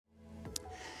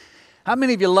How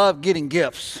many of you love getting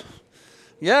gifts?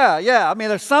 Yeah. I mean,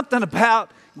 there's something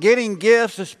about getting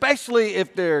gifts, especially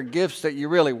if they're gifts that you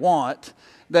really want,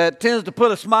 that tends to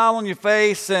put a smile on your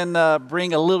face and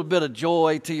bring a little bit of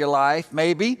joy to your life,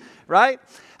 maybe, right?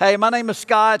 Hey, my name is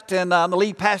Scott, and I'm the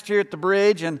lead pastor here at The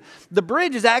Bridge. And The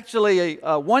Bridge is actually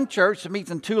one church that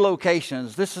meets in two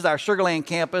locations. This is our Sugar Land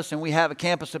campus, and we have a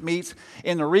campus that meets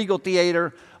in the Regal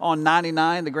Theater on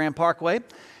 99, the Grand Parkway.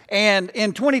 And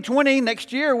in 2020,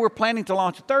 next year, we're planning to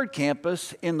launch a third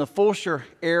campus in the Fulshear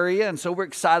area, and so we're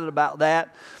excited about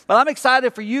that. But I'm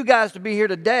excited for you guys to be here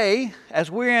today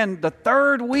as we're in the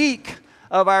third week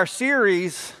of our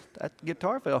series. That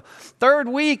guitar fell. Third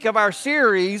week of our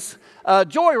series,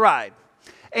 Joyride.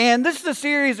 And this is a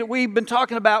series that we've been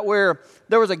talking about where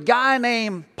there was a guy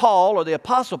named Paul, or the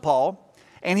Apostle Paul,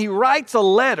 and he writes a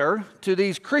letter to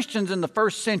these Christians in the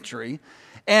first century.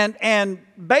 And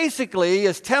basically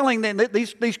is telling them that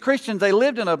these Christians, they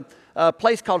lived in a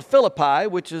place called Philippi,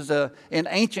 which is in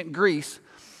ancient Greece.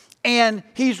 And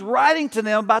he's writing to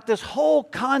them about this whole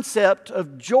concept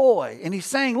of joy. And he's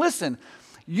saying, listen,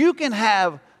 you can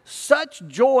have such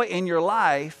joy in your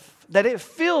life that it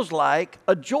feels like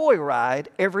a joyride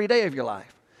every day of your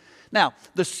life. Now,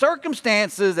 the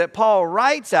circumstances that Paul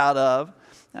writes out of,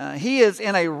 he is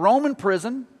in a Roman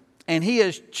prison. And he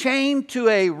is chained to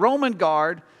a Roman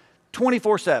guard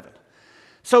 24/7.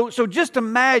 So just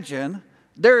imagine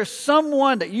there is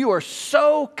someone that you are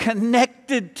so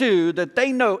connected to that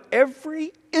they know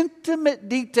every intimate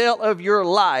detail of your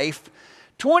life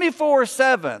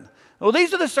 24/7. Well,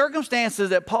 these are the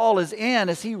circumstances that Paul is in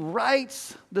as he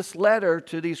writes this letter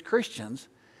to these Christians.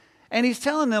 And he's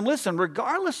telling them, listen,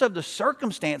 regardless of the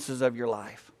circumstances of your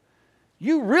life,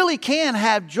 you really can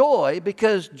have joy,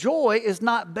 because joy is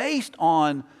not based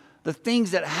on the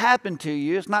things that happen to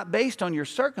you. It's not based on your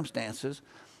circumstances,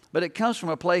 but it comes from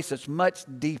a place that's much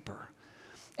deeper.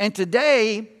 And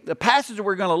today, the passage that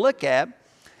we're going to look at,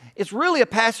 it's really a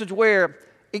passage where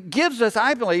it gives us,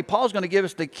 I believe, Paul's going to give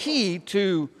us the key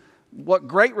to what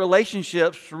great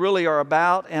relationships really are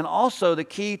about, and also the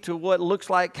key to what looks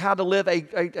like how to live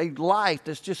a life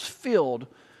that's just filled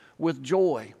with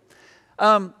joy.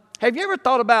 Have you ever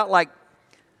thought about, like,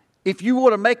 if you were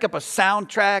to make up a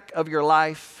soundtrack of your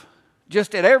life,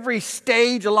 just at every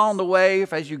stage along the way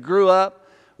as you grew up,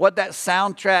 what that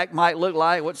soundtrack might look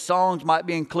like, what songs might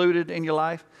be included in your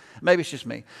life? Maybe it's just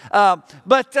me.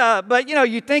 But you know,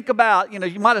 you think about, you know,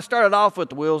 you might have started off with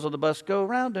the wheels of the bus go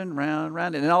round and round,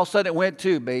 round, and then all of a sudden it went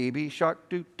to Baby Shark,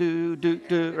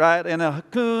 doo-doo, right? And a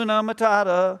Hakuna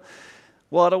Matata.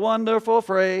 What a wonderful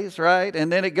phrase, right?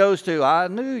 And then it goes to, I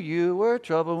knew you were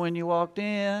trouble when you walked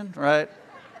in, right?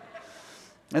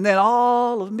 And then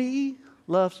all of me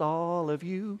loves all of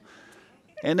you.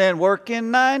 And then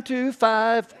working 9 to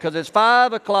 5, because it's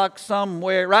 5 o'clock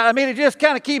somewhere, right? I mean, it just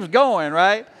kind of keeps going,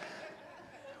 right?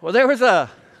 Well, there was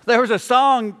a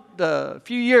song a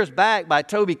few years back by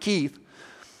Toby Keith.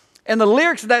 And the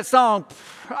lyrics of that song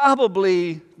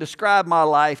probably describe my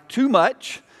life too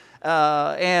much.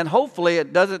 And hopefully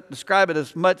it doesn't describe it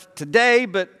as much today,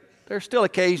 but there's still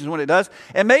occasions when it does.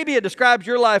 And maybe it describes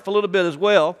your life a little bit as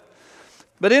well.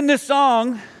 But in this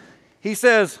song, he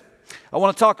says, I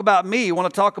want to talk about me. I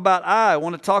want to talk about I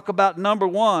want to talk about number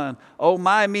one. Oh,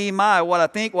 my, me, my. What I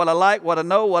think, what I like, what I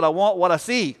know, what I want, what I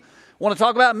see. I want to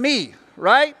talk about me,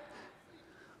 right?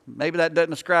 Maybe that doesn't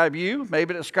describe you.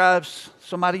 Maybe it describes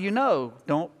somebody you know.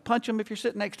 Don't punch them if you're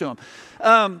sitting next to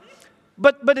them.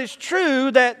 But it's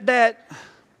true that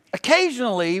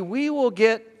occasionally we will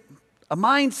get a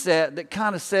mindset that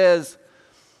kind of says,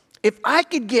 if I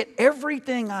could get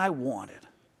everything I wanted,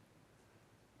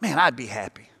 man, I'd be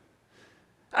happy.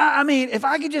 I mean, if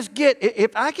I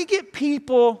could get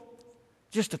people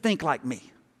just to think like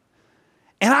me,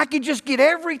 and I could just get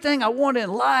everything I want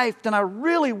in life, then I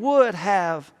really would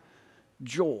have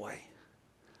joy.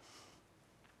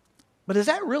 But has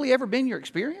that really ever been your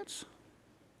experience?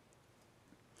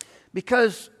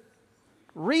 Because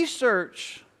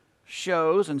research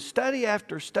shows, and study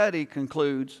after study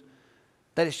concludes,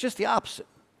 that it's just the opposite.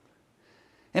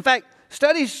 In fact,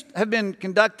 studies have been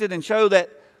conducted and show that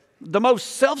the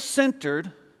most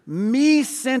self-centered,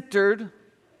 me-centered,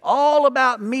 all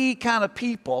about me kind of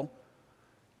people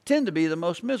tend to be the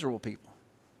most miserable people.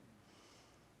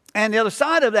 And the other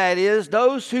side of that is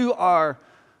those who are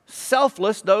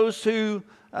selfless, those who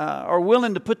are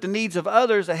willing to put the needs of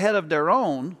others ahead of their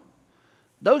own,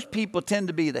 those people tend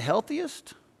to be the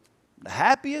healthiest, the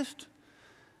happiest,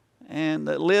 and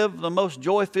that live the most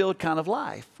joy-filled kind of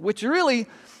life, which really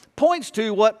points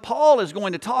to what Paul is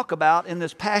going to talk about in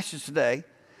this passage today,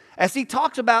 as he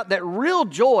talks about that real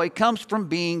joy comes from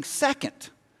being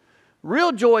second.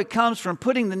 Real joy comes from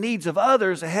putting the needs of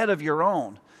others ahead of your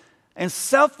own and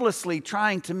selflessly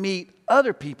trying to meet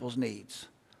other people's needs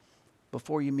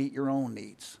before you meet your own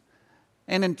needs.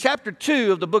 And in chapter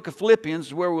 2 of the book of Philippians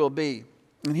is where we'll be.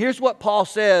 And here's what Paul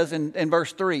says in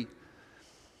verse 3.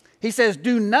 He says,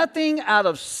 "Do nothing out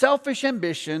of selfish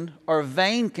ambition or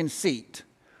vain conceit.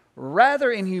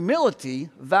 Rather, in humility,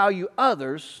 value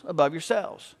others above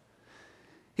yourselves."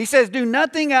 He says, do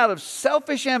nothing out of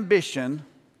selfish ambition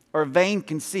or vain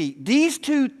conceit. These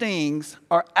two things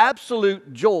are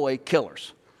absolute joy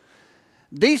killers.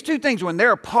 These two things, when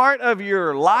they're a part of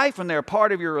your life, when they're a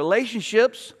part of your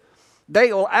relationships,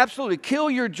 they will absolutely kill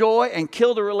your joy and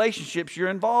kill the relationships you're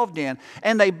involved in.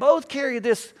 And they both carry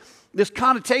this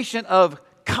connotation of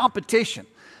competition.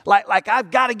 Like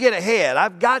I've got to get ahead.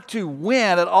 I've got to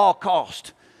win at all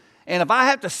cost. And if I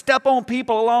have to step on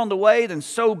people along the way, then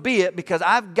so be it, because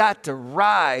I've got to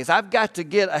rise. I've got to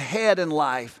get ahead in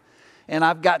life, and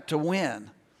I've got to win.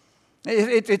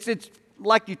 It's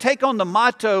like you take on the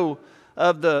motto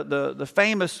of the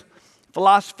famous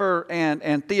philosopher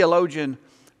and theologian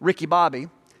Ricky Bobby,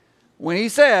 when he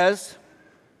says,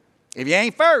 if you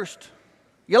ain't first,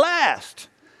 you're last.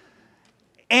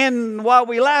 And while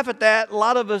we laugh at that, a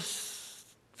lot of us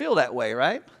feel that way,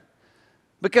 right?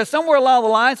 Because somewhere along the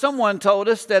line, someone told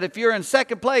us that if you're in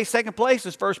second place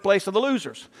is first place of the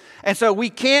losers. And so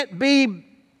we can't be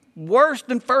worse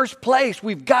than first place.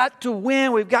 We've got to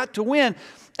win. We've got to win.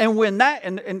 And when that,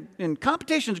 and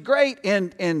competition's great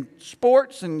in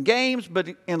sports and games, but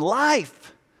in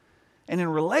life and in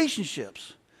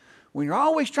relationships, when you're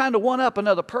always trying to one-up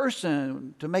another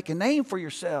person to make a name for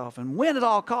yourself and win at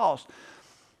all costs,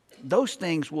 those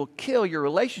things will kill your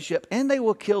relationship and they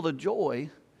will kill the joy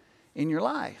in your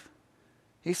life.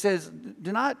 He says,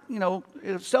 do not,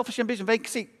 selfish ambition,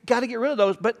 vacancy, got to get rid of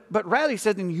those. But rather, he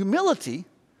says, in humility,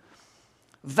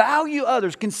 value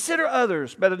others, consider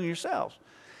others better than yourselves.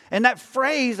 And that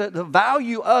phrase, the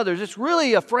value others, it's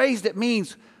really a phrase that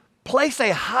means place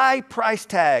a high price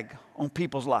tag on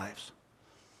people's lives.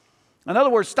 In other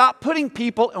words, stop putting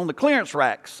people on the clearance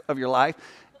racks of your life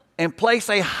and place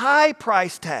a high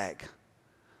price tag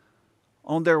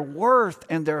on their worth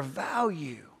and their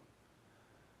value.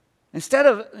 Instead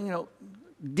of,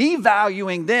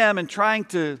 devaluing them and trying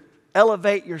to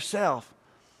elevate yourself,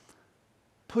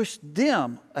 push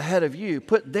them ahead of you.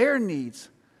 Put their needs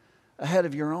ahead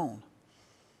of your own.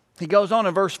 He goes on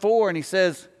in verse 4 and he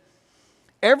says,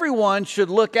 everyone should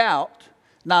look out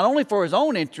not only for his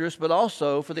own interest, but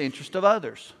also for the interest of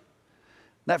others.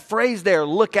 That phrase there,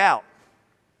 look out.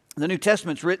 The New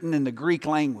Testament's written in the Greek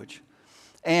language.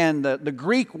 And the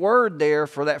Greek word there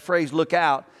for that phrase, look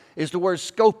out, is the word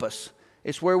scopus.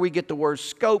 It's where we get the word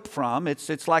scope from.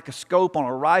 It's like a scope on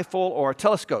a rifle or a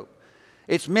telescope.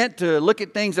 It's meant to look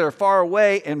at things that are far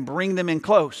away and bring them in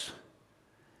close.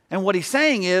 And what he's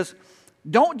saying is,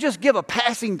 don't just give a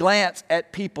passing glance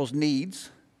at people's needs,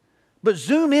 but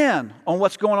zoom in on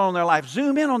what's going on in their life.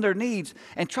 Zoom in on their needs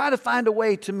and try to find a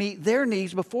way to meet their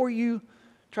needs before you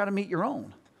try to meet your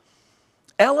own.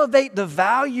 Elevate the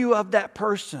value of that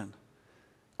person.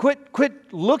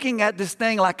 Quit looking at this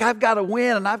thing like I've got to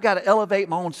win and I've got to elevate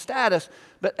my own status,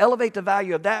 but elevate the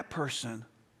value of that person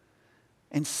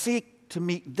and seek to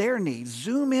meet their needs.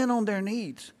 Zoom in on their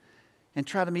needs and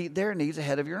try to meet their needs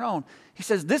ahead of your own. He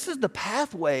says this is the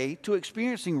pathway to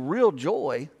experiencing real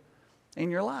joy in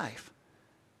your life.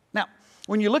 Now,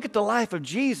 when you look at the life of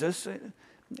Jesus,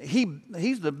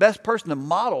 he's the best person that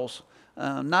models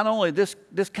not only this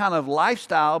kind of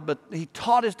lifestyle, but he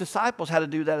taught his disciples how to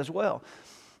do that as well.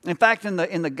 In fact, in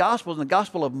the Gospels, in the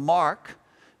Gospel of Mark,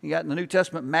 you got in the New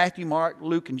Testament Matthew, Mark,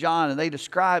 Luke, and John, and they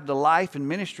describe the life and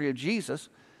ministry of Jesus.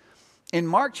 In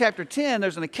Mark chapter 10,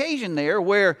 there's an occasion there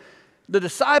where the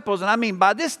disciples, and I mean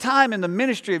by this time in the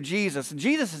ministry of Jesus,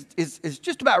 Jesus is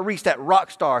just about reached that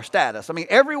rock star status. I mean,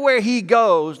 everywhere he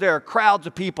goes, there are crowds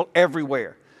of people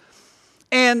everywhere.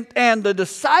 And the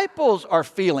disciples are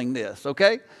feeling this,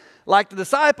 okay? Like the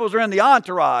disciples are in the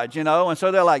entourage, and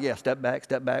so they're like, yeah, step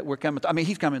back, we're coming. I mean,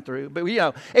 he's coming through. But,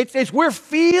 we're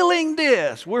feeling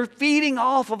this. We're feeding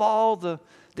off of all the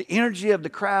energy of the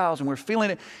crowds, and we're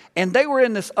feeling it. And they were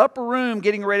in this upper room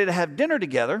getting ready to have dinner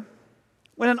together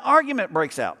when an argument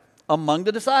breaks out among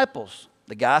the disciples,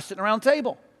 the guys sitting around the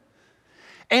table.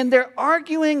 And they're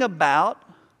arguing about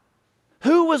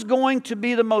who was going to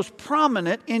be the most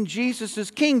prominent in Jesus'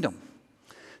 kingdom.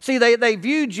 See, they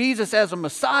viewed Jesus as a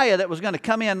Messiah that was going to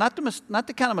come in, not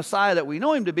the kind of Messiah that we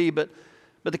know him to be, but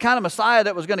the kind of Messiah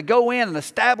that was going to go in and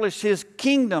establish his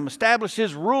kingdom, establish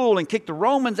his rule, and kick the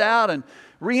Romans out and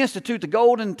reinstitute the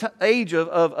golden age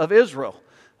of Israel.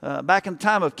 back in the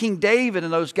time of King David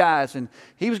and those guys. And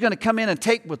he was going to come in and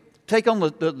take on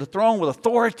the throne with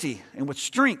authority and with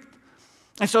strength.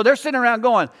 And so they're sitting around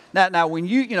going, now when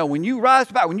you rise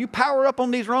to power, when you power up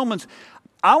on these Romans,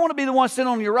 I want to be the one sitting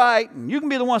on your right, and you can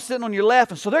be the one sitting on your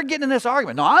left. And so they're getting in this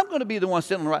argument. No, I'm going to be the one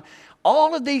sitting on the right.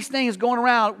 All of these things going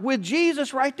around with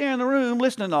Jesus right there in the room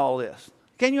listening to all this.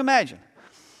 Can you imagine?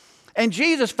 And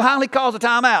Jesus finally calls a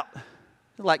timeout.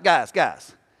 Like, guys,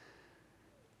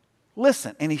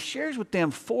 listen. And he shares with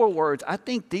them 4 words. I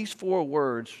think these 4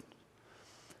 words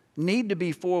need to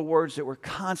be 4 words that we're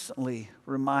constantly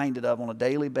reminded of on a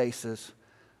daily basis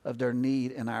of their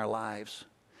need in our lives.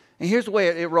 And here's the way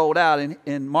it rolled out.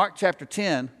 In Mark chapter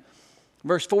 10,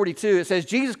 verse 42, it says,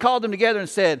 Jesus called them together and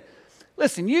said,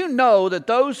 listen, you know that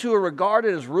those who are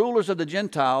regarded as rulers of the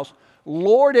Gentiles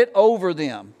lord it over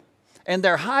them, and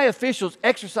their high officials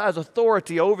exercise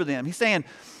authority over them. He's saying,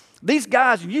 these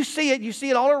guys, you see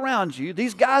it all around you.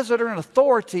 These guys that are in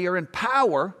authority or in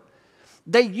power,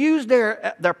 they use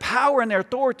their power and their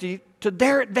authority to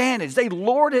their advantage. They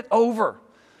lord it over.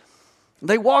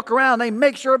 They walk around, they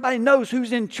make sure everybody knows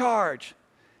who's in charge.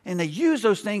 And they use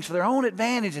those things for their own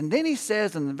advantage. And then he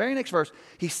says, in the very next verse,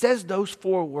 he says those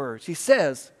 4 words. He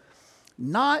says,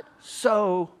 not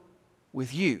so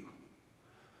with you.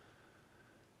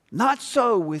 Not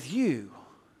so with you.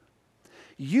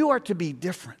 You are to be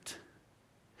different.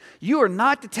 You are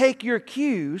not to take your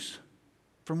cues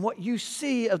from what you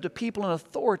see of the people in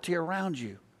authority around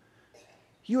you.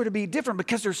 You are to be different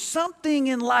because there's something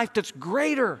in life that's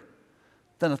greater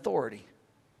than authority.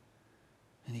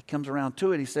 And he comes around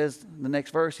to it. He says, in the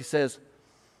next verse, he says,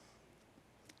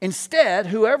 instead,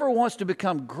 whoever wants to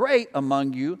become great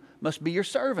among you must be your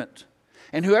servant.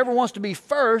 And whoever wants to be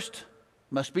first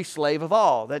must be slave of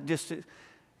all. That just,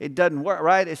 it doesn't work,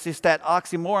 right? It's just that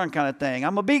oxymoron kind of thing.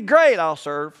 I'm going to be great, I'll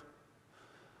serve.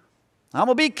 I'm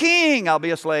going to be king, I'll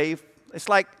be a slave. It's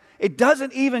like, it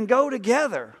doesn't even go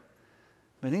together.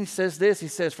 But then he says this, he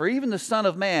says, for even the Son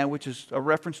of Man, which is a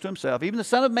reference to himself, even the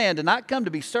Son of Man did not come to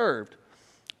be served,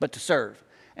 but to serve,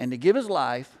 and to give his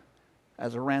life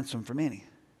as a ransom for many.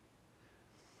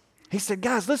 He said,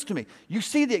 guys, listen to me. You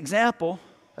see the example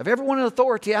of everyone in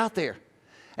authority out there.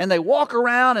 And they walk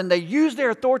around and they use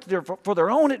their authority for their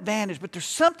own advantage, but there's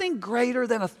something greater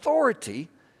than authority,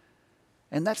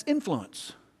 and that's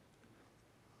influence.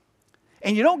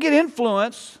 And you don't get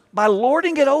influence by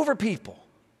lording it over people.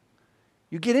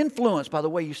 You get influenced by the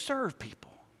way you serve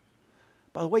people,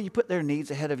 by the way you put their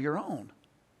needs ahead of your own.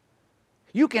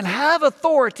 You can have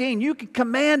authority and you can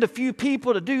command a few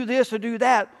people to do this or do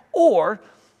that, or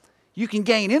you can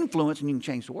gain influence and you can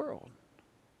change the world.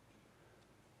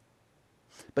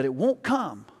 But it won't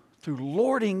come through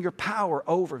lording your power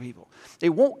over people. It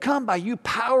won't come by you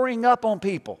powering up on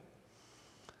people.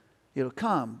 It'll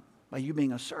come by you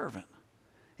being a servant.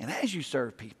 And as you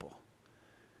serve people,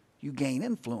 you gain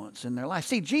influence in their life.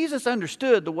 See, Jesus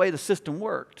understood the way the system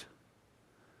worked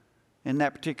in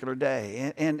that particular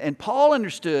day. And Paul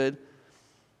understood,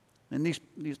 and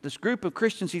this group of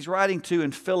Christians he's writing to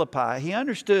in Philippi, he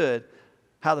understood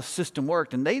how the system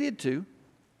worked, and they did too.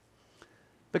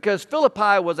 Because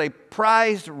Philippi was a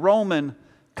prized Roman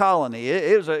colony.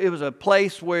 It was a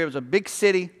place where it was a big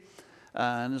city.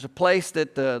 And it was a place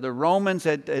that the Romans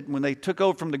had, when they took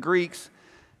over from the Greeks,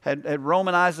 had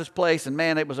Romanized this place, and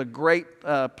man, it was a great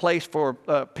place for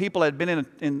people that had been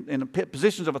in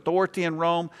positions of authority in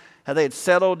Rome, how they had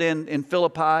settled in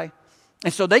Philippi.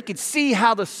 And so they could see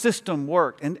how the system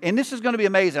worked. And this is going to be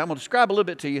amazing. I'm going to describe a little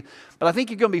bit to you, but I think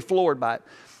you're going to be floored by it.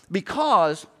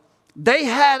 Because they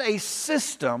had a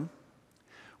system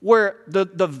where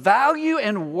the value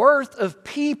and worth of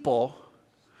people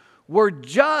were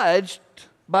judged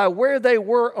by where they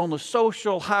were on the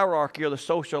social hierarchy or the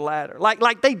social ladder.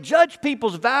 Like they judged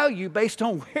people's value based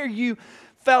on where you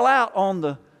fell out on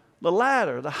the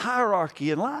ladder, the hierarchy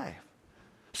in life.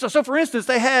 So for instance,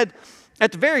 they had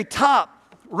at the very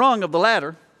top rung of the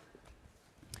ladder,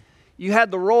 you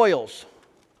had the royals.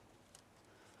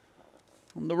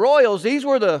 And the royals, these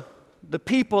were the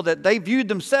people that they viewed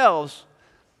themselves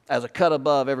as a cut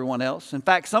above everyone else. In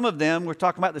fact, some of them, we're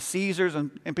talking about the Caesars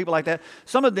and people like that,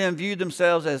 some of them viewed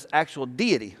themselves as actual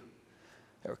deity.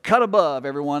 They were cut above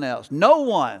everyone else. No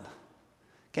one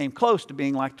came close to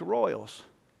being like the royals.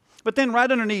 But then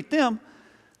right underneath them,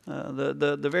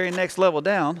 the very next level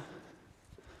down,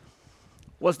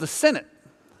 was the Senate.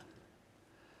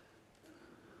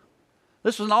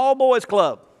 This was an all-boys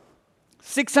club.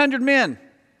 600 men.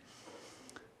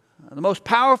 The most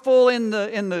powerful in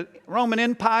the Roman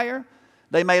Empire.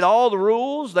 They made all the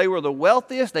rules. They were the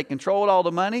wealthiest. They controlled all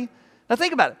the money. Now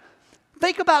think about it.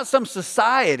 Think about some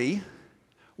society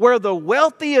where the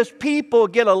wealthiest people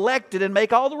get elected and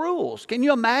make all the rules. Can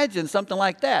you imagine something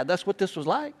like that? That's what this was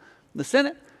like, the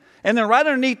Senate. And then right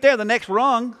underneath there, the next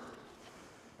rung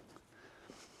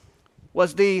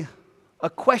was the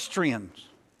equestrian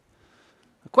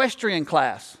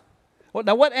class. Well,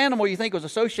 now, what animal do you think was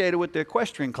associated with the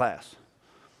equestrian class?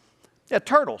 Yeah,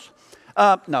 turtles.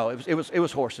 No, it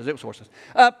was horses. It was horses.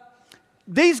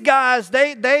 These guys,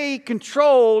 they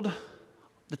controlled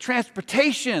the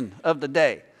transportation of the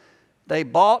day. They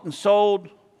bought and sold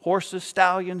horses,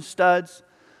 stallions, studs,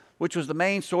 which was the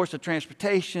main source of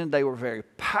transportation. They were very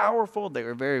powerful. They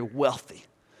were very wealthy.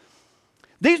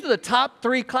 These are the top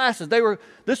three classes.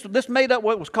 This made up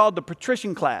what was called the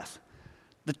patrician class.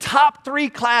 The top three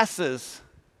classes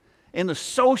in the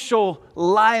social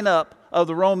lineup of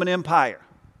the Roman Empire.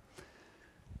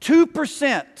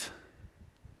 2%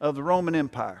 of the Roman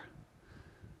Empire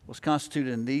was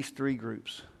constituted in these three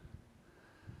groups.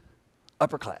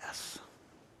 Upper class,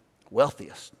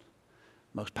 wealthiest,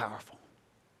 most powerful.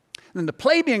 And then the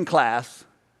plebeian class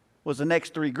was the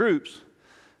next three groups.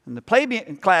 And the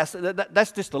plebeian class,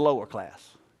 that's just the lower class.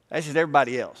 That's just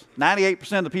everybody else.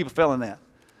 98% of the people fell in that.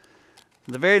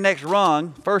 The very next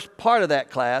rung, first part of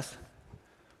that class,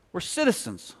 were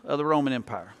citizens of the Roman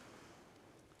Empire.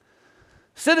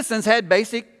 Citizens had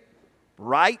basic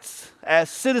rights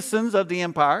as citizens of the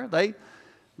empire.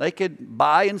 They could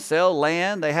buy and sell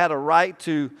land. They had a right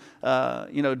to,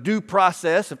 due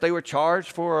process if they were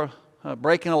charged for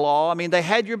breaking a law. I mean, they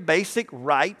had your basic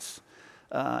rights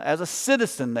as a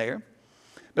citizen there.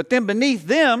 But then beneath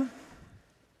them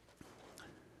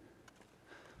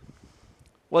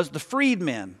was the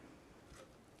freedmen.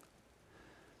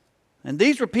 And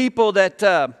these were people that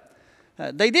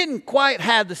they didn't quite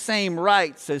have the same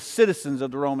rights as citizens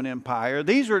of the Roman Empire.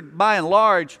 These were, by and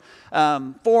large,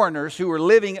 foreigners who were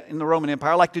living in the Roman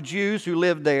Empire, like the Jews who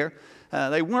lived there.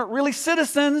 They weren't really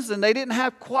citizens, and they didn't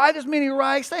have quite as many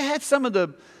rights. They had some of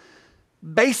the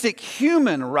basic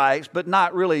human rights, but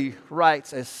not really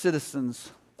rights as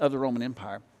citizens of the Roman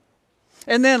Empire.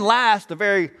 And then last, the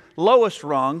very lowest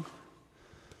rung,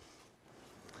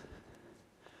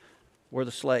 were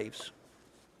the slaves.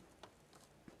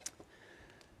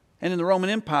 And in the Roman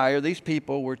Empire, these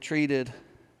people were treated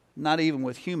not even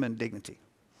with human dignity.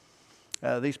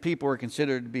 These people were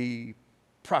considered to be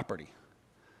property.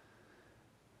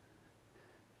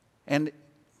 And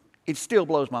it still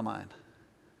blows my mind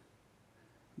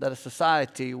that a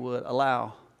society would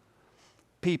allow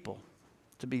people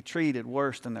to be treated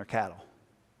worse than their cattle.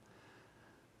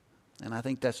 And I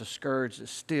think that's a scourge that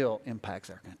still impacts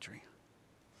our country.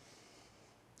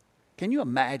 Can you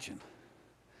imagine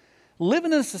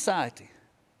living in a society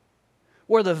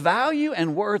where the value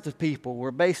and worth of people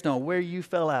were based on where you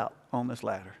fell out on this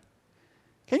ladder?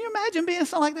 Can you imagine being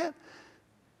something like that?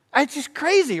 It's just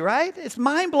crazy, right? It's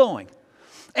mind-blowing.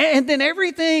 And then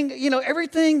everything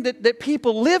that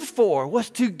people lived for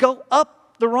was to go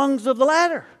up the rungs of the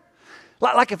ladder.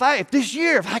 Like if I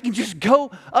can just go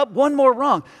up one more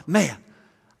rung, man,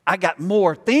 I got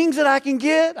more things that I can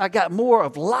get. I got more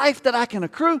of life that I can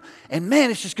accrue. And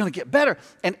man, it's just going to get better.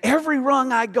 And every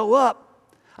rung I go up,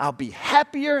 I'll be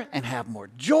happier and have more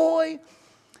joy.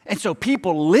 And so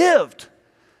people lived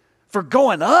for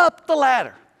going up the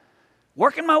ladder,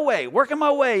 working my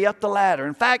way up the ladder.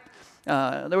 In fact,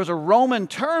 there was a Roman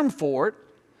term for it.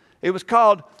 It was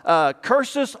called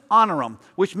cursus honorum,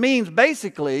 which means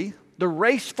basically the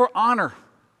race for honor.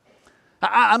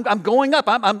 I'm going up.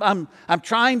 I'm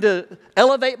trying to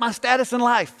elevate my status in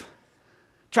life,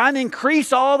 trying to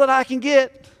increase all that I can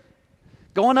get,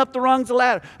 going up the rungs of the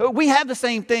ladder. We have the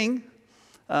same thing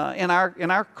in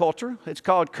our culture. It's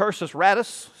called cursus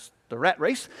ratus, the rat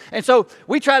race. And so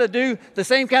we try to do the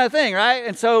same kind of thing, right?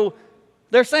 And so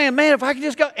they're saying, man, if I could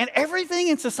just go, and everything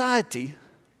in society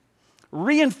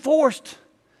reinforced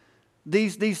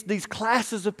these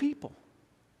classes of people,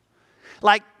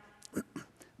 like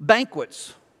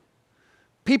banquets.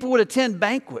 People would attend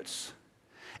banquets,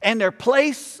 and their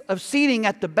place of seating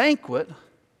at the banquet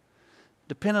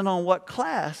depended on what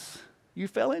class you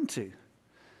fell into.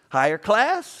 Higher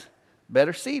class,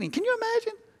 better seating. Can you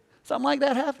imagine something like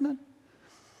that happening?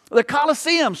 The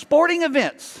Colosseum, sporting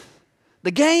events,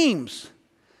 the games.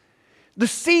 The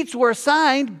seats were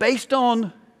assigned based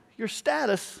on your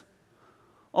status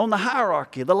on the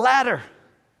hierarchy, the ladder.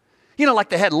 Like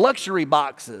they had luxury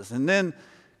boxes and then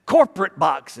corporate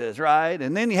boxes, right?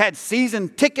 And then you had season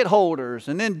ticket holders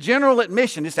and then general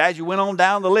admission, just as you went on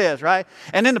down the list, right?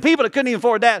 And then the people that couldn't even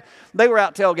afford that, they were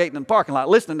out tailgating in the parking lot,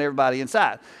 listening to everybody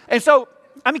inside. And so,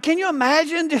 can you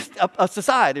imagine just a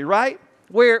society, right?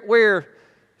 Where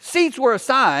seats were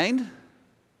assigned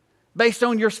based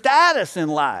on your status in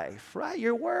life, right?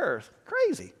 Your worth.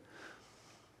 Crazy.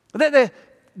 The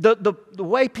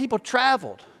way people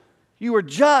traveled, you were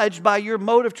judged by your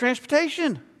mode of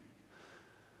transportation.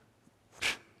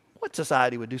 What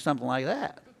society would do something like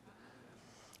that?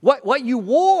 What you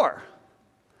wore.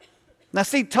 Now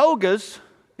see, togas,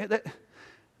 it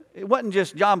wasn't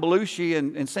just John Belushi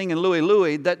and singing Louie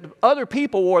Louie, that other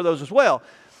people wore those as well.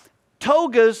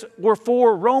 Togas were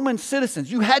for Roman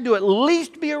citizens. You had to at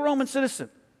least be a Roman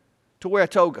citizen to wear a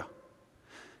toga.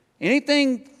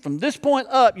 Anything from this point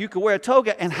up, you could wear a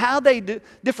toga. And how they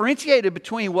differentiated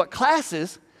between what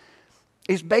classes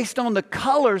is based on the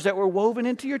colors that were woven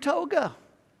into your toga.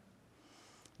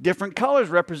 Different colors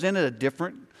represented a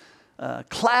different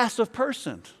class of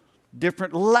persons,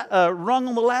 different rung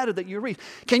on the ladder that you reach.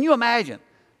 Can you imagine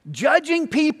judging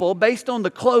people based on the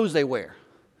clothes they wear?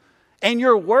 And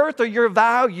your worth or your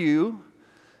value,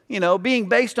 being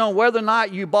based on whether or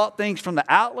not you bought things from the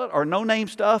outlet or no-name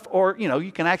stuff, or,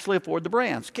 you can actually afford the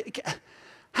brands.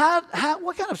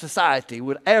 What kind of society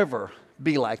would ever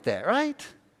be like that, right?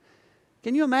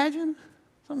 Can you imagine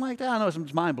something like that? I know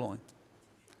it's mind-blowing.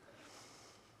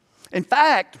 In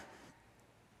fact,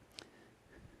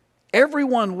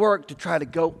 everyone worked to try to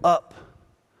go up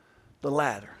the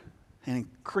ladder and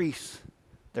increase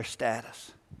their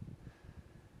status.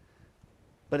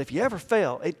 But if you ever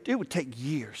fail, it would take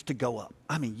years to go up.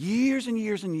 I mean, years and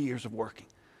years and years of working.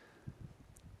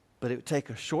 But it would take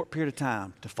a short period of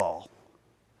time to fall.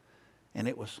 And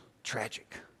it was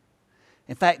tragic.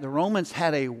 In fact, the Romans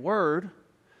had a word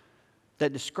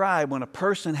that described when a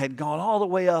person had gone all the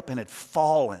way up and had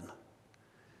fallen.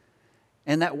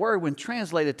 And that word, when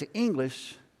translated to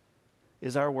English,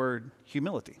 is our word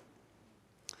humility.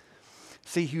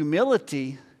 See,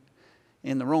 humility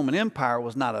in the Roman Empire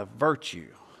was not a virtue.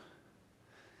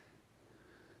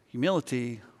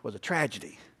 Humility was a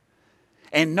tragedy.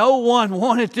 And no one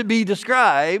wanted to be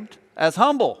described as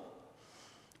humble,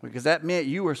 because that meant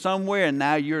you were somewhere and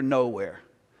now you're nowhere.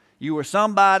 You were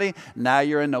somebody, now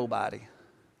you're a nobody.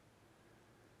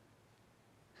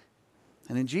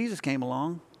 And then Jesus came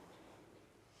along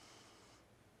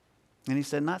and he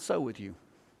said, not so with you.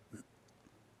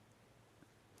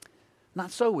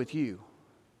 Not so with you.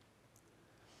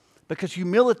 Because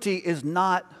humility is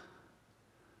not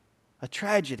a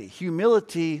tragedy.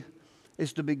 Humility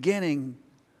is the beginning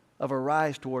of a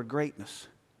rise toward greatness.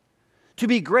 To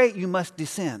be great, you must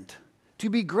descend. To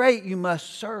be great, you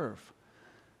must serve.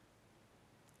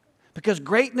 Because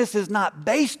greatness is not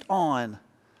based on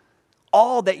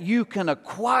all that you can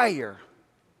acquire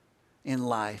in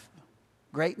life.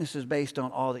 Greatness is based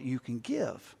on all that you can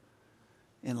give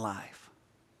in life.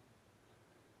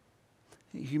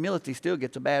 Humility still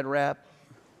gets a bad rap,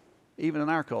 even in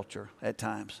our culture at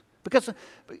times. Because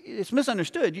it's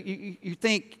misunderstood. You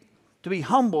think to be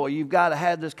humble, you've got to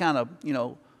have this kind of,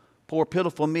 poor,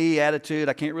 pitiful me attitude.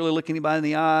 I can't really look anybody in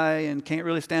the eye and can't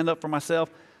really stand up for myself.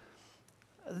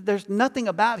 There's nothing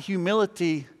about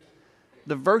humility,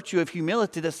 the virtue of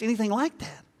humility, that's anything like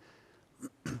that.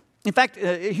 In fact,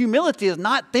 humility is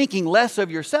not thinking less of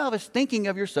yourself, it's thinking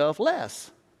of yourself less.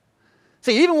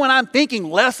 See, even when I'm thinking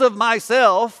less of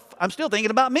myself, I'm still thinking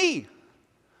about me.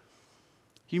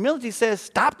 Humility says,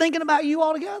 stop thinking about you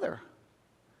altogether.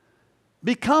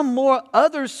 Become more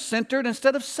others-centered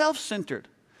instead of self-centered.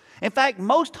 In fact,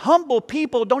 most humble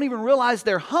people don't even realize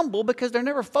they're humble because they're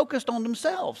never focused on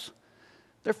themselves.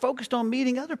 They're focused on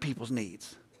meeting other people's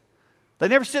needs. They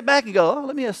never sit back and go,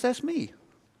 let me assess me.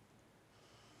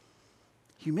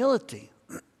 Humility.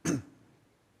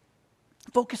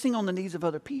 Focusing on the needs of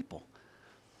other people.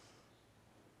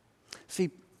 See,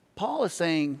 Paul is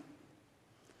saying,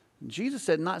 Jesus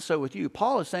said, not so with you.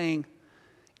 Paul is saying,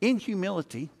 in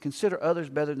humility, consider others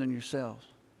better than yourselves.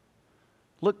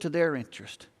 Look to their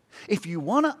interest. If you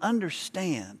want to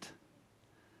understand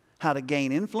how to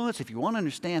gain influence, if you want to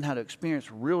understand how to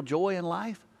experience real joy in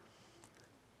life,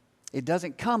 it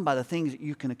doesn't come by the things that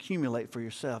you can accumulate for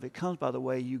yourself. It comes by the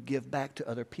way you give back to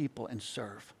other people and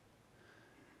serve.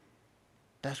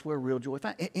 That's where real joy is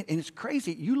found. And it's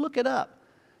crazy. You look it up.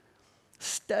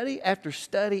 Study after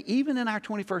study, even in our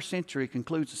 21st century,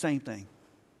 concludes the same thing.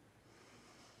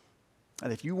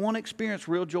 And if you want to experience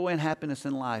real joy and happiness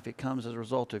in life, it comes as a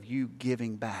result of you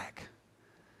giving back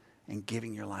and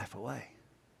giving your life away.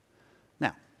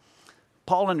 Now,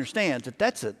 Paul understands that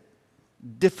that's a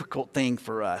difficult thing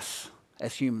for us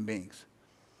as human beings.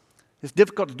 It's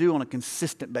difficult to do on a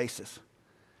consistent basis.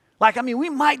 We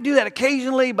might do that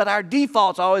occasionally, but our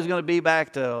default's always going to be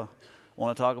back to,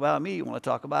 want to talk about me, want to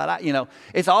talk about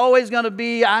it's always going to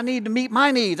be, I need to meet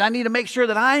my needs. I need to make sure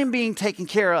that I am being taken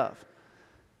care of.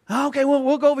 Okay, well,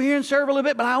 we'll go over here and serve a little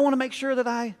bit, but I want to make sure that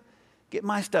I get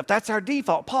my stuff. That's our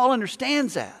default. Paul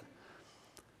understands that,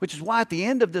 which is why at the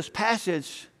end of this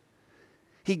passage,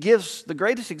 he gives the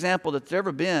greatest example that's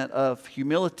ever been of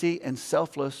humility and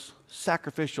selfless,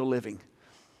 sacrificial living.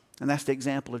 And that's the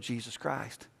example of Jesus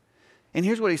Christ. And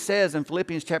here's what he says in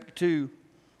Philippians chapter 2,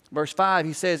 verse 5.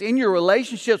 He says, in your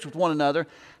relationships with one another,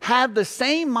 have the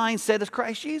same mindset as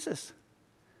Christ Jesus.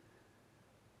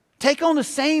 Take on the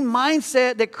same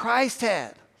mindset that Christ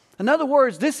had. In other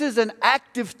words, this is an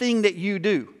active thing that you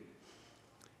do.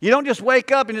 You don't just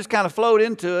wake up and just kind of float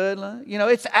into it. You know,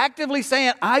 it's actively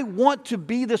saying, I want to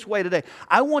be this way today.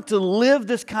 I want to live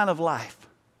this kind of life.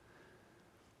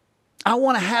 I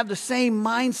want to have the same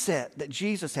mindset that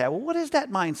Jesus had. Well, what is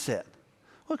that mindset?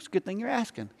 Well, it's a good thing you're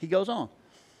asking. He goes on.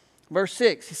 Verse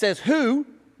 6, he says, who,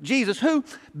 Jesus, who,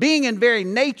 being in very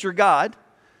nature God,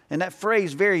 and that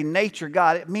phrase, very nature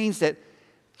God, it means that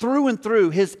through and through,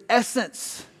 his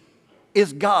essence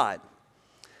is God.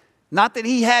 Not that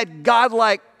he had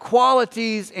godlike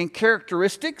qualities and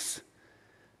characteristics.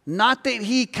 Not that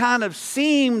he kind of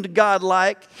seemed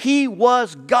godlike. He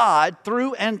was God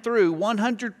through and through,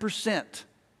 100%.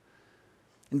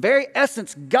 In very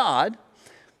essence, God,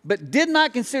 but did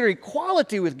not consider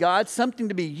equality with God something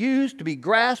to be used, to be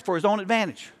grasped for his own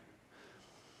advantage.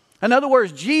 In other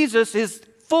words, Jesus is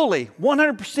fully,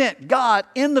 100% God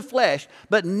in the flesh,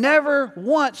 but never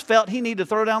once felt he needed to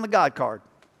throw down the God card.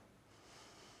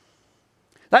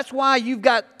 That's why you've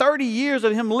got 30 years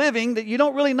of him living that you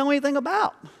don't really know anything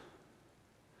about. I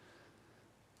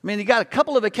mean, you got a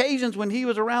couple of occasions when he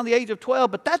was around the age of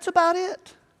 12, but that's about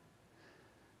it.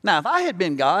 Now, if I had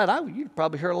been God, you'd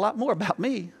probably hear a lot more about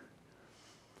me.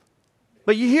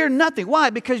 But you hear nothing. Why?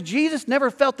 Because Jesus never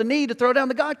felt the need to throw down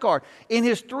the God card. In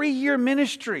his 3-year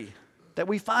ministry that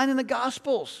we find in the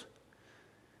Gospels,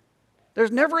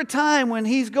 there's never a time when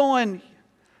he's going,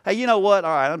 hey, you know what?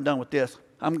 All right, I'm done with this.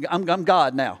 I'm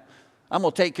God now. I'm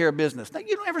going to take care of business. Now,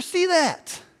 you don't ever see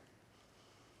that.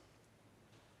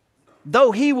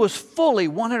 Though he was fully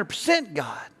 100%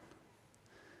 God,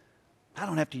 I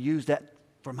don't have to use that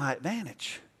for my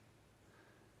advantage.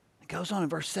 It goes on in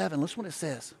verse 7. Listen what it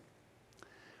says.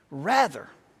 Rather,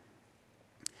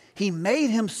 he made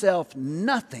himself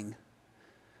nothing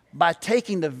by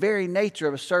taking the very nature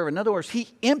of a servant. In other words, he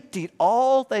emptied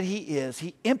all that he is.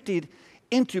 He emptied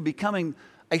into becoming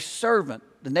a servant,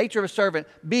 the nature of a servant,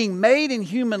 being made in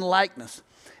human likeness,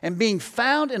 and being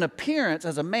found in appearance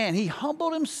as a man. He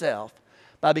humbled himself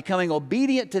by becoming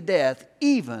obedient to death,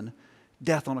 even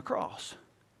death on a cross.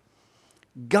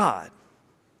 God,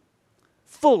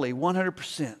 fully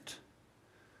 100%,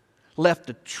 left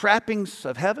the trappings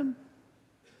of heaven,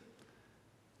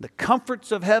 the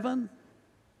comforts of heaven,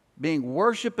 being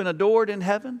worshiped and adored in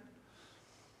heaven,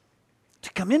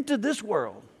 to come into this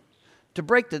world, to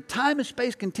break the time and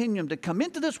space continuum, to come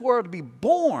into this world, to be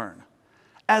born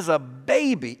as a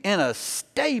baby in a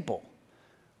stable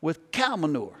with cow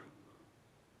manure.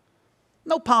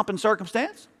 No pomp and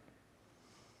circumstance.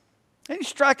 And he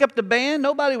strike up the band.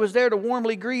 Nobody was there to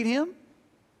warmly greet him.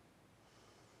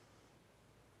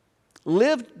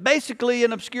 Lived basically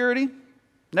in obscurity.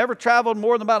 Never traveled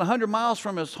more than about 100 miles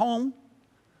from his home.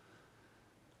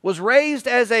 Was raised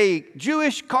as a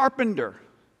Jewish carpenter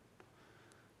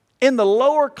in the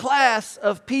lower class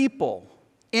of people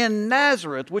in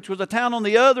Nazareth, which was a town on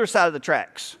the other side of the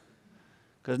tracks.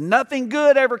 Because nothing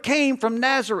good ever came from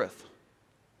Nazareth.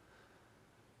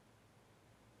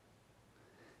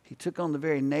 He took on the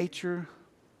very nature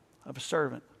of a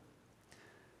servant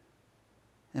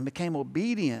and became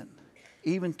obedient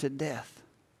even to death.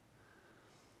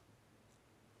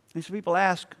 And so people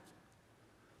ask,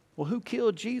 well, who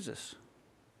killed Jesus?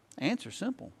 Answer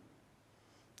simple.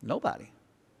 Nobody.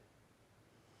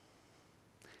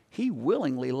 He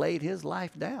willingly laid his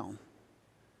life down.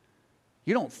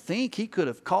 You don't think he could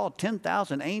have called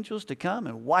 10,000 angels to come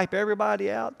and wipe everybody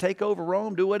out, take over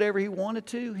Rome, do whatever he wanted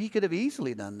to? He could have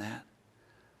easily done that.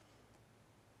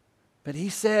 But he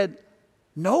said,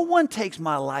 no one takes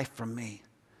my life from me.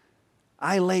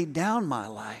 I laid down my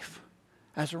life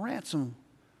as a ransom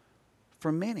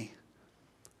for many.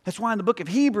 That's why in the book of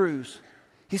Hebrews,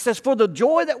 he says, for the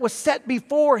joy that was set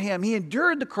before him, he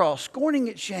endured the cross, scorning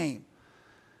its shame.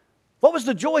 What was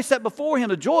the joy set before him?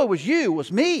 The joy was you,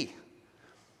 was me.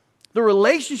 The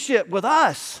relationship with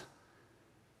us,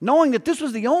 knowing that this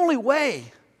was the only way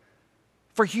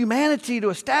for humanity to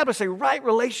establish a right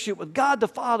relationship with God the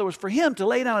Father, was for him to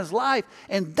lay down his life,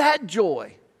 and that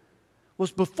joy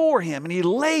was before him, and he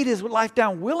laid his life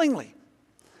down willingly.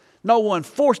 No one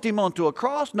forced him onto a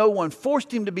cross. No one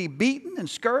forced him to be beaten and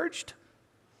scourged.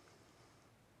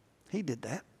 He did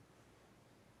that.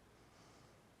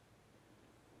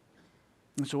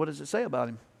 And so what does it say about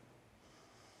him?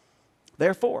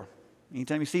 Therefore.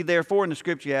 Anytime you see therefore in the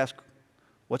scripture, you ask,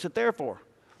 what's it there for?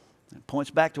 It points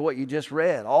back to what you just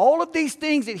read. All of these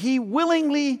things that he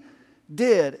willingly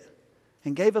did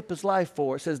and gave up his life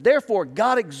for. It says, therefore,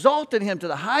 God exalted him to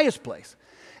the highest place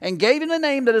and gave him the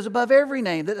name that is above every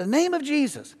name, that the name of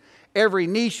Jesus, every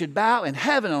knee should bow in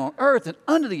heaven and on earth and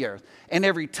under the earth, and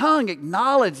every tongue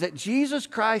acknowledge that Jesus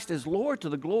Christ is Lord to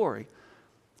the glory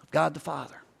of God the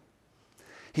Father.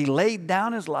 He laid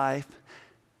down his life,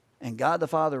 and God the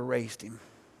Father raised him.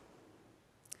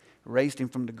 Raised him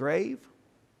from the grave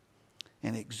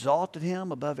and exalted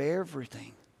him above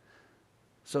everything,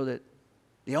 so that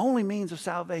the only means of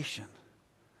salvation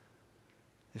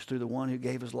is through the one who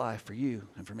gave his life for you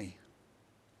and for me.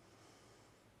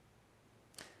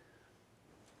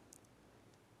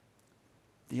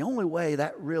 The only way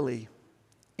that really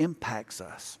impacts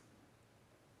us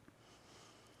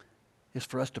is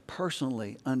for us to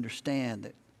personally understand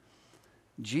that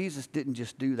Jesus didn't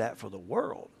just do that for the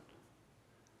world.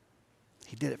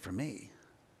 He did it for me.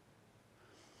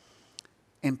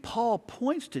 And Paul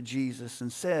points to Jesus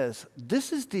and says,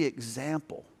 this is the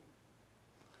example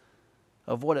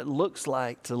of what it looks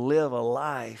like to live a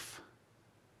life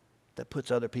that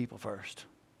puts other people first,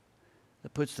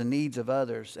 that puts the needs of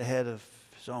others ahead of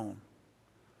his own,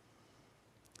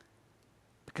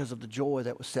 because of the joy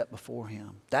that was set before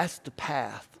him. That's the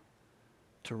path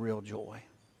to real joy.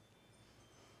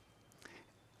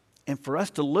 And for us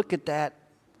to look at that,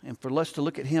 and for us to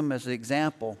look at him as an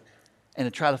example, and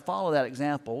to try to follow that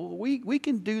example, we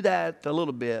can do that a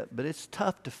little bit, but it's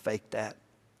tough to fake that.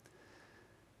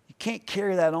 You can't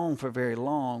carry that on for very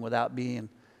long without being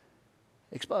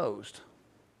exposed.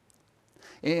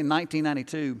 In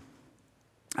 1992,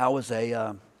 I was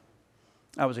a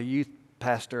youth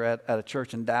pastor at a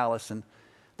church in Dallas, and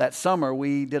that summer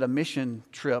we did a mission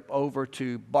trip over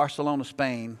to Barcelona,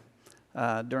 Spain,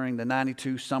 during the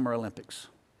 92 Summer Olympics.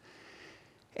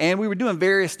 And we were doing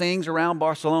various things around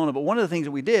Barcelona, but one of the things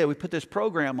that we did, we put this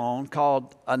program on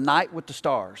called A Night with the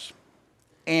Stars.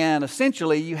 And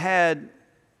essentially you had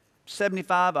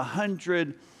 75,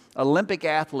 100 Olympic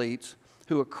athletes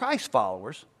who were Christ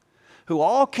followers, who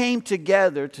all came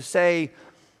together to say,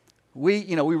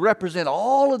 we represent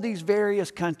all of these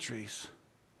various countries,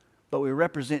 but we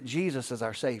represent Jesus as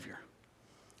our Savior.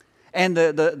 And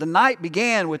the night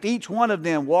began with each one of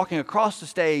them walking across the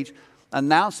stage,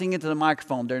 announcing into the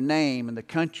microphone their name and the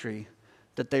country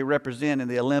that they represent in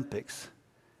the Olympics,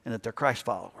 and that they're Christ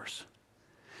followers.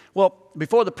 Well,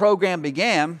 before the program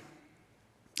began,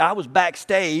 I was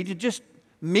backstage just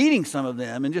meeting some of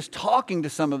them and just talking to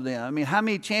some of them. I mean, how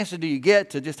many chances do you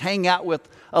get to just hang out with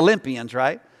Olympians,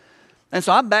 right? And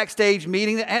so I'm backstage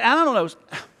meeting them, and I don't know,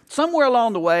 somewhere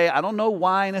along the way, I don't know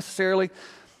why necessarily,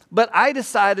 but I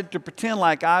decided to pretend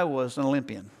like I was an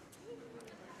Olympian.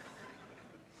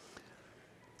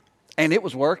 And it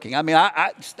was working. I mean,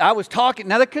 I was talking.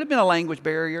 Now, there could have been a language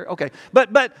barrier. Okay.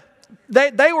 But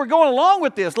they were going along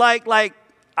with this. Like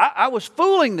I was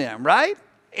fooling them, right?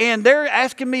 And they're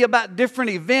asking me about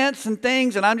different events and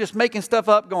things. And I'm just making stuff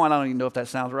up going, I don't even know if that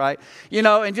sounds right.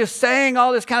 And just saying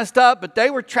all this kind of stuff. But they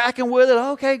were tracking with it.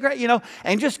 Okay, great.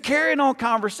 And just carrying on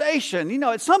conversation.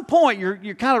 At some point,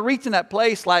 you're kind of reaching that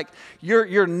place like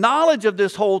your knowledge of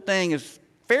this whole thing is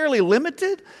fairly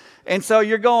limited. And so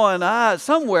you're going,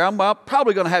 somewhere I'm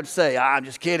probably going to have to say, I'm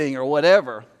just kidding or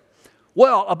whatever.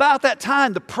 Well, about that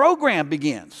time, the program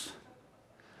begins.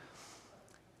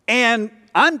 And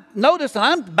I'm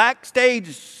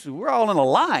backstage, we're all in a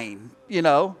line,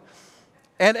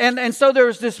 And so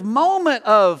there's this moment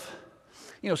of,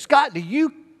 Scott, do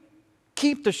you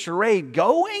keep the charade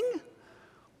going?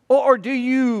 Or do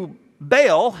you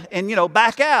bail and,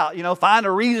 back out, find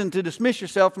a reason to dismiss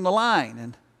yourself from the line?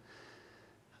 And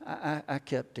I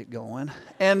kept it going.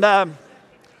 And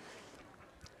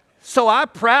so I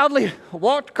proudly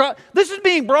walked across. This is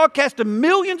being broadcast to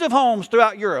millions of homes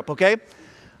throughout Europe, okay?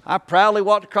 I proudly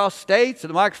walked across the stage to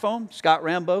the microphone, Scott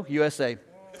Rambo, USA.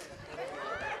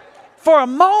 For a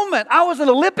moment, I was an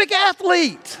Olympic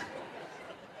athlete.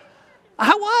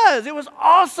 I was. It was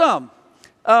awesome.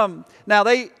 Now,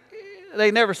 they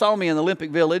never saw me in the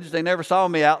Olympic Village. They never saw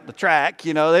me out the track.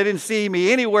 They didn't see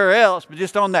me anywhere else but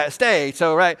just on that stage.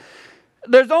 So, right,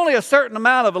 there's only a certain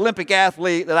amount of Olympic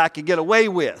athlete that I could get away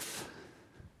with.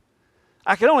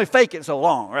 I could only fake it so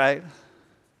long, right?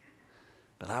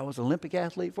 But I was an Olympic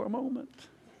athlete for a moment.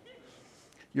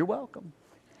 You're welcome.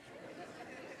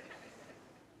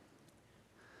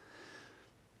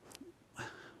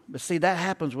 But see, that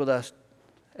happens with us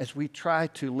as we try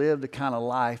to live the kind of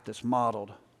life that's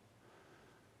modeled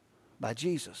by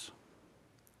Jesus.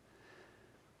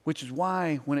 Which is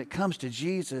why when it comes to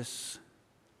Jesus,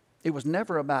 it was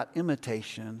never about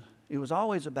imitation. It was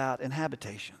always about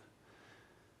inhabitation.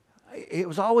 It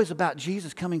was always about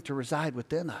Jesus coming to reside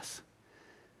within us.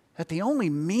 That the only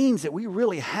means that we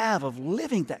really have of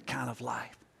living that kind of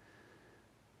life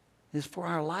is for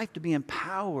our life to be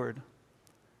empowered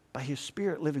by His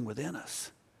Spirit living within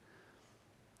us.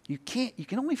 You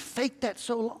can only fake that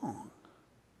so long.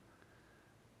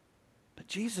 But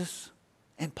Jesus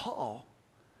and Paul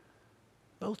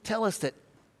both tell us that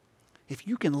if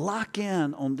you can lock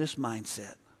in on this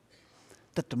mindset,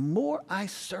 that the more I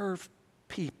serve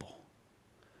people,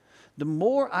 the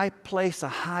more I place a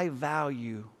high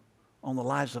value on the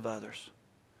lives of others,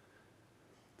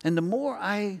 and the more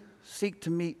I seek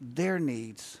to meet their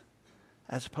needs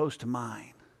as opposed to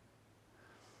mine,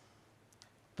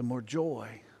 the more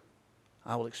joy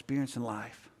I will experience in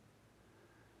life,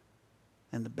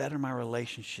 and the better my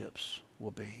relationships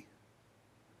will be.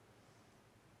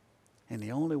 And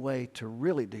the only way to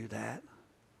really do that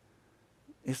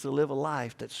is to live a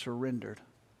life that's surrendered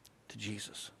to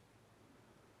Jesus.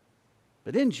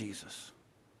 But in Jesus,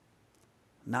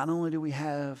 not only do we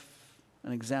have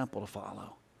an example to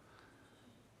follow,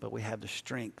 but we have the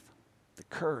strength, the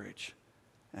courage,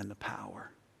 and the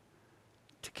power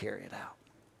to carry it out.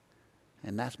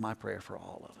 And that's my prayer for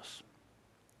all of us.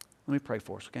 Let me pray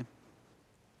for us, okay?